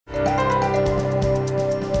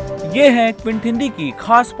ये है क्विंट हिंदी की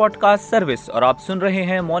खास पॉडकास्ट सर्विस और आप सुन रहे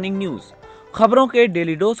हैं मॉर्निंग न्यूज, खबरों के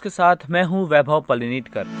डेली डोज के साथ मैं हूं वैभव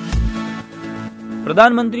पलनीटकर।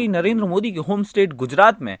 प्रधानमंत्री नरेंद्र मोदी के होम स्टेट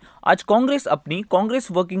गुजरात में आज कांग्रेस अपनी कांग्रेस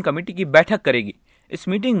वर्किंग कमेटी की बैठक करेगी। इस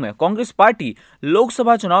मीटिंग में कांग्रेस पार्टी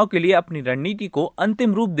लोकसभा चुनाव के लिए अपनी रणनीति को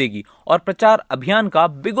अंतिम रूप देगी और प्रचार अभियान का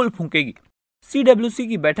बिगुल फूंकेगी। CWC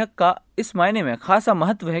की बैठक का इस मायने में खासा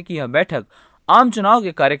महत्व है कि यह बैठक आम चुनाव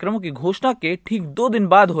के कार्यक्रमों की घोषणा के ठीक 2 दिन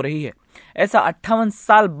बाद हो रही है। ऐसा 58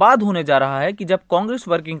 साल बाद होने जा रहा है कि जब कांग्रेस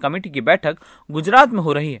वर्किंग कमेटी की बैठक गुजरात में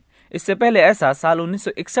हो रही है। इससे पहले ऐसा साल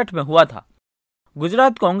 1961 में हुआ था।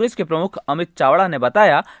 गुजरात कांग्रेस के प्रमुख अमित चावड़ा ने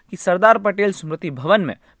बताया कि सरदार पटेल स्मृति भवन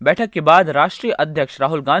में बैठक के बाद राष्ट्रीय अध्यक्ष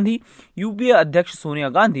राहुल गांधी, UPA अध्यक्ष सोनिया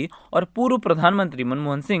गांधी और पूर्व प्रधानमंत्री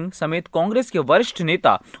मनमोहन सिंह समेत कांग्रेस के वरिष्ठ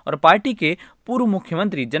नेता और पार्टी के पूर्व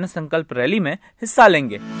मुख्यमंत्री जनसंकल्प रैली में हिस्सा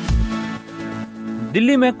लेंगे।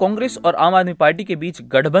 दिल्ली में कांग्रेस और आम आदमी पार्टी के बीच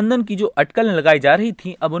गठबंधन की जो अटकलें लगाई जा रही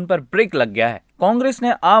थी, अब उन पर ब्रेक लग गया है। कांग्रेस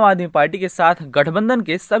ने आम आदमी पार्टी के साथ गठबंधन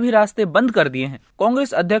के सभी रास्ते बंद कर दिए हैं।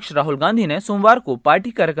 कांग्रेस अध्यक्ष राहुल गांधी ने सोमवार को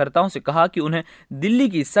पार्टी कार्यकर्ताओं से कहा कि उन्हें दिल्ली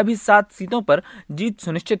की सभी 7 सीटों पर जीत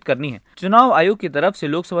सुनिश्चित करनी है। चुनाव आयोग की तरफ से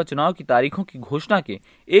लोकसभा चुनाव की तारीखों की घोषणा के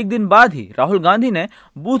एक दिन बाद ही राहुल गांधी ने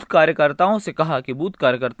बूथ कार्यकर्ताओं से कहा कि बूथ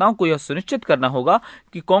कार्यकर्ताओं को यह सुनिश्चित करना होगा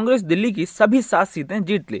कि कांग्रेस दिल्ली की सभी 7 सीटें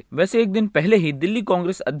जीत ले। वैसे एक दिन पहले ही दिल्ली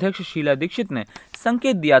कांग्रेस अध्यक्ष शीला दीक्षित ने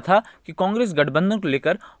संकेत दिया था कि कांग्रेस गठबंधन को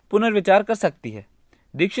लेकर पुनर्विचार कर सकती है।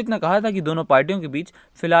 दीक्षित ने कहा था कि दोनों पार्टियों के बीच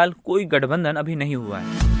फिलहाल कोई गठबंधन अभी नहीं हुआ है।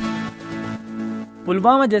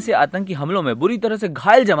 पुलवामा जैसे आतंकी हमलों में बुरी तरह से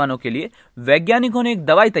घायल जवानों के लिए वैज्ञानिकों ने एक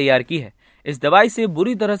दवाई तैयार की है। इस दवाई से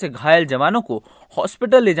बुरी तरह से घायल जवानों को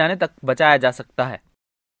हॉस्पिटल ले जाने तक बचाया जा सकता है।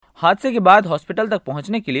 हादसे के बाद हॉस्पिटल तक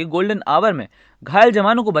पहुंचने के लिए गोल्डन आवर में घायल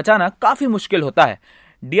जवानों को बचाना काफी मुश्किल होता है।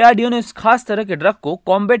 DRDO ने इस खास तरह के ड्रग को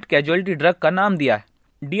कॉम्बैट कैजुअलिटी ड्रग का नाम दिया है।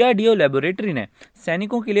 DRDO लेबोरेटरी ने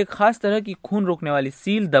सैनिकों के लिए खास तरह की खून रोकने वाली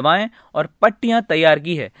सील, दवाएं और पट्टियां तैयार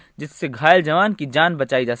की है, जिससे घायल जवान की जान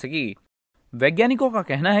बचाई जा सकेगी। वैज्ञानिकों का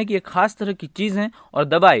कहना है कि ये खास तरह की चीजें और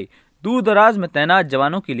दवाई दूर दराज में तैनात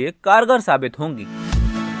जवानों के लिए कारगर साबित होंगी।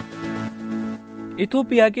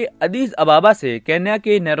 इथोपिया के अदीस अबाबा से केन्या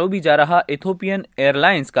के नैरोबी जा रहा इथोपियन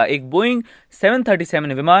एयरलाइंस का एक बोइंग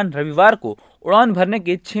 737 विमान रविवार को उड़ान भरने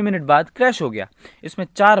के 6 मिनट बाद क्रैश हो गया। इसमें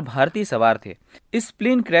 4 भारतीय सवार थे। इस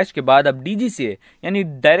प्लेन क्रैश के बाद अब DGCA यानी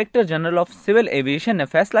director general of civil aviation ने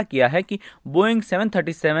फैसला किया है कि बोइंग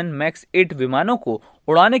 737 मैक्स 8 विमानों को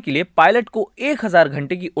उड़ाने के लिए पायलट को 1000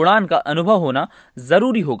 घंटे की उड़ान का अनुभव होना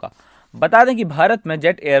जरूरी होगा। बता दें कि भारत में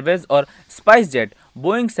जेट एयरवेज और स्पाइस जेट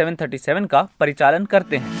बोइंग 737 का परिचालन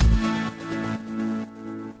करते हैं।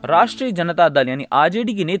 राष्ट्रीय जनता दल यानी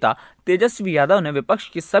RJD के नेता तेजस्वी यादव ने विपक्ष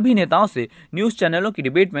के सभी नेताओं से न्यूज चैनलों की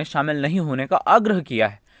डिबेट में शामिल नहीं होने का आग्रह किया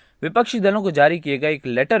है। विपक्षी दलों को जारी किए गए एक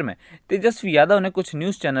लेटर में तेजस्वी यादव ने कुछ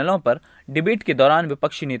न्यूज चैनलों पर डिबेट के दौरान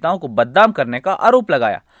विपक्षी नेताओं को बदनाम करने का आरोप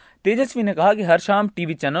लगाया। तेजस्वी ने कहा कि हर शाम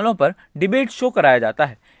टीवी चैनलों पर डिबेट शो कराया जाता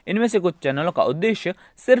है। इनमें से कुछ चैनलों का उद्देश्य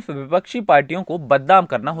सिर्फ विपक्षी पार्टियों को बदनाम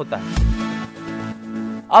करना होता है।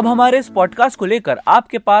 अब हमारे इस पॉडकास्ट को लेकर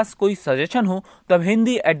आपके पास कोई सजेशन हो तो अब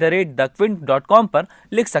hindi@thequint.com पर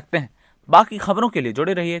लिख सकते हैं। बाकी खबरों के लिए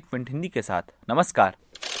जुड़े रहिए क्विंट हिंदी के साथ। नमस्कार।